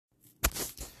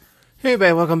Hey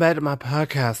everybody, welcome back to my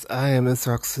podcast. I am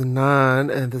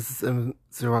Mcrocks9 and this is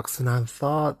Mcrocks9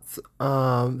 Thoughts.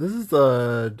 This is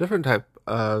a different type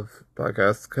of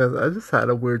podcast because I just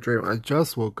had a weird dream. I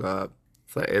just woke up.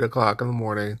 It's like 8 o'clock in the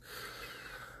morning.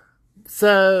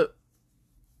 So,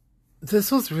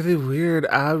 this was really weird.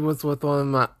 I was with one of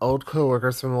my old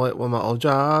coworkers from like one of my old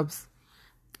jobs,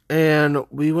 and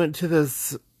we went to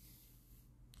this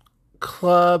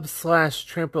club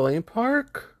slash trampoline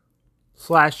park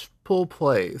slash pool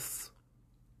place.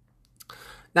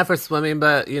 Not for swimming,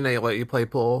 but you know, like you play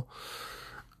pool.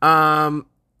 Um,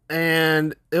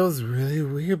 and it was really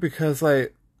weird because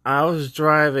like I was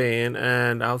driving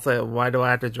and I was like, why do I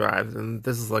have to drive? And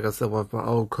this is like I said, one of my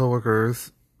old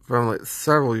coworkers from like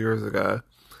several years ago.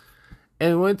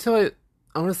 And we went to like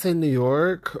I want to say New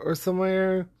York or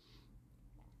somewhere.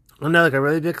 I know, like a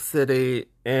really big city,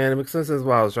 and it makes no sense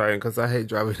why I was driving because I hate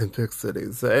driving in big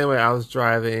cities. So anyway, I was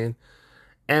driving,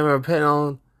 and we were putting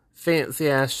on fancy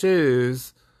ass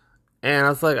shoes. And I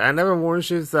was like, I never worn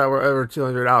shoes that were over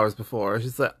 $200 before.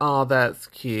 She's like, oh, that's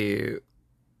cute.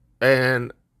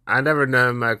 And I never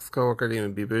known my ex coworker to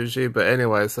even be bougie. But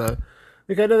anyway, so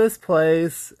we go to this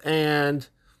place, and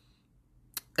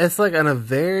it's like in a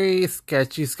very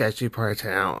sketchy part of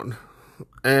town.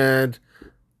 And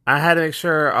I had to make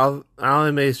sure, I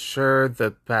only made sure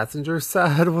the passenger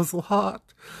side was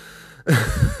locked.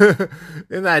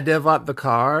 And I did lock the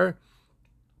car.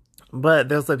 But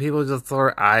there's like people just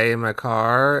sort of eyeing my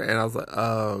car, and I was like,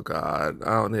 oh god,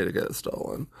 I don't need to get it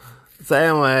stolen. So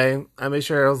anyway, I made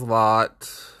sure it was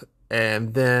locked,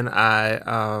 and then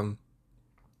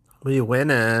we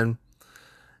went in,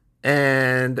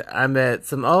 and I met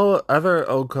some other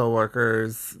old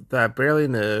coworkers that I barely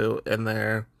knew in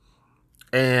there,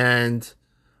 and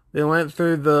we went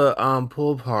through the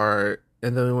pool part,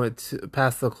 and then we went to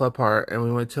past the club part, and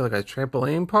we went to like a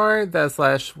trampoline part, that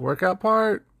slash workout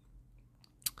part.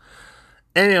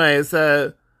 Anyway,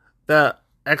 so the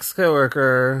ex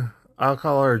coworker, I'll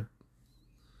call her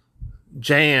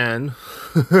Jan,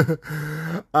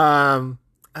 I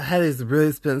had these really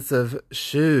expensive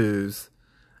shoes,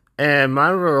 and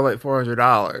mine were like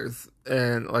 $400.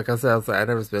 And like I said, I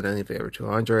never spent anything over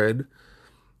 200.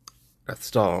 That's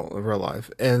still in real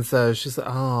life. And so she's like,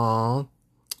 "Oh,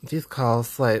 these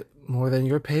cost like more than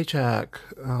your paycheck."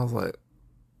 And I was like,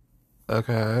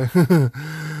 "Okay,"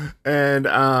 and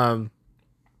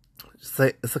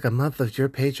it's like a month of your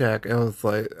paycheck. And it was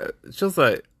like it's just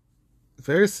like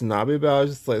very snobby about it.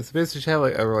 Just like so basically she had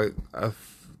like over like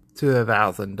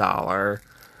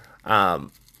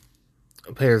 $2,000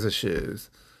 pairs of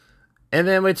shoes. And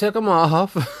then we took them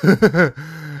off.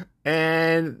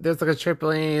 And there's like a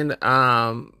trampoline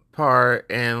part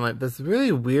and like this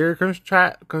really weird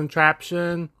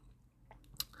contraption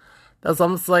that's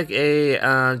almost like a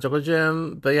jungle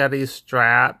gym, but you had these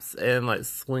straps and like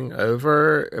swing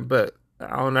over, but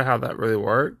I don't know how that really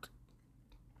worked.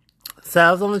 So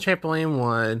I was on the trampoline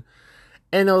one,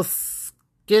 and it was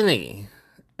skinny,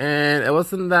 and it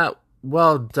wasn't that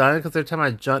well done because every time I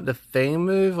jumped, the thing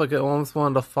moved, like it almost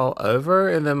wanted to fall over,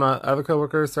 and then my other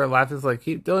coworkers started laughing, it's like,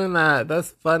 keep doing that,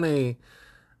 that's funny.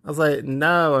 I was like,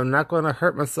 no, I'm not going to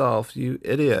hurt myself, you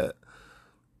idiot.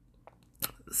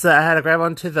 So I had to grab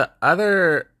onto the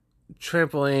other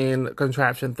trampoline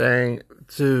contraption thing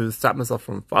to stop myself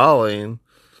from falling.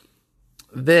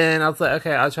 Then I was like,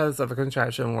 okay, I'll try this other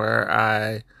contraption where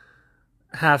I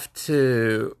have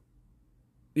to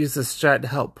use the strap to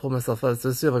help pull myself up. So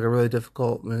this is like a really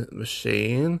difficult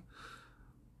machine.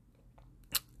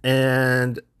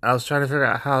 And I was trying to figure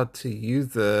out how to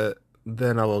use it.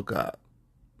 Then I woke up.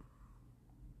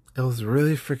 It was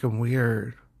really freaking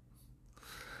weird.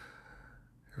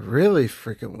 Really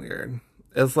freaking weird.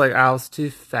 It's like I was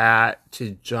too fat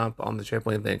to jump on the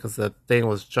trampoline thing because the thing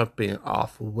was jumping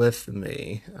off with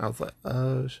me. I was like,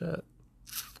 oh shit.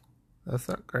 That's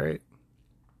not great.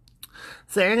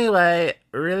 So anyway,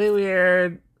 really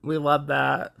weird. We love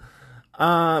that.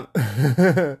 I'm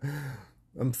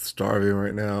starving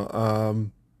right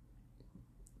now.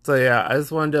 So yeah, I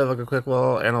just wanted to do like a quick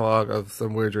little analog of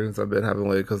some weird dreams I've been having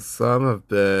lately because some have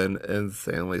been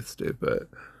insanely stupid.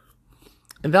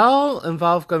 And they all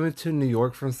involve going to New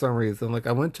York for some reason. Like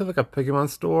I went to like a Pokemon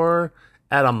store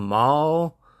at a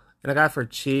mall and I got it for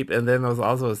cheap. And then there was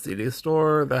also a CD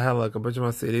store that had like a bunch of my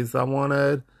CDs I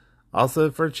wanted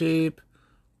also for cheap.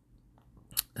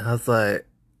 And I was like,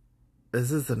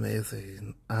 this is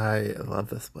amazing. I love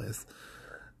this place.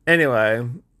 Anyway,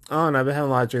 oh, and I've been having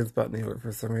a lot of dreams about New York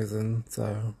for some reason.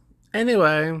 So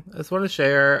anyway, I just want to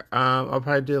share. I'll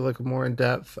probably do like a more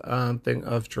in-depth thing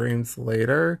of dreams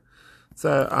later.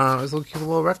 So I was looking for a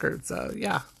little record. So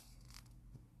yeah,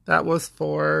 that was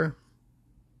for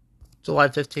July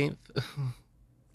 15th.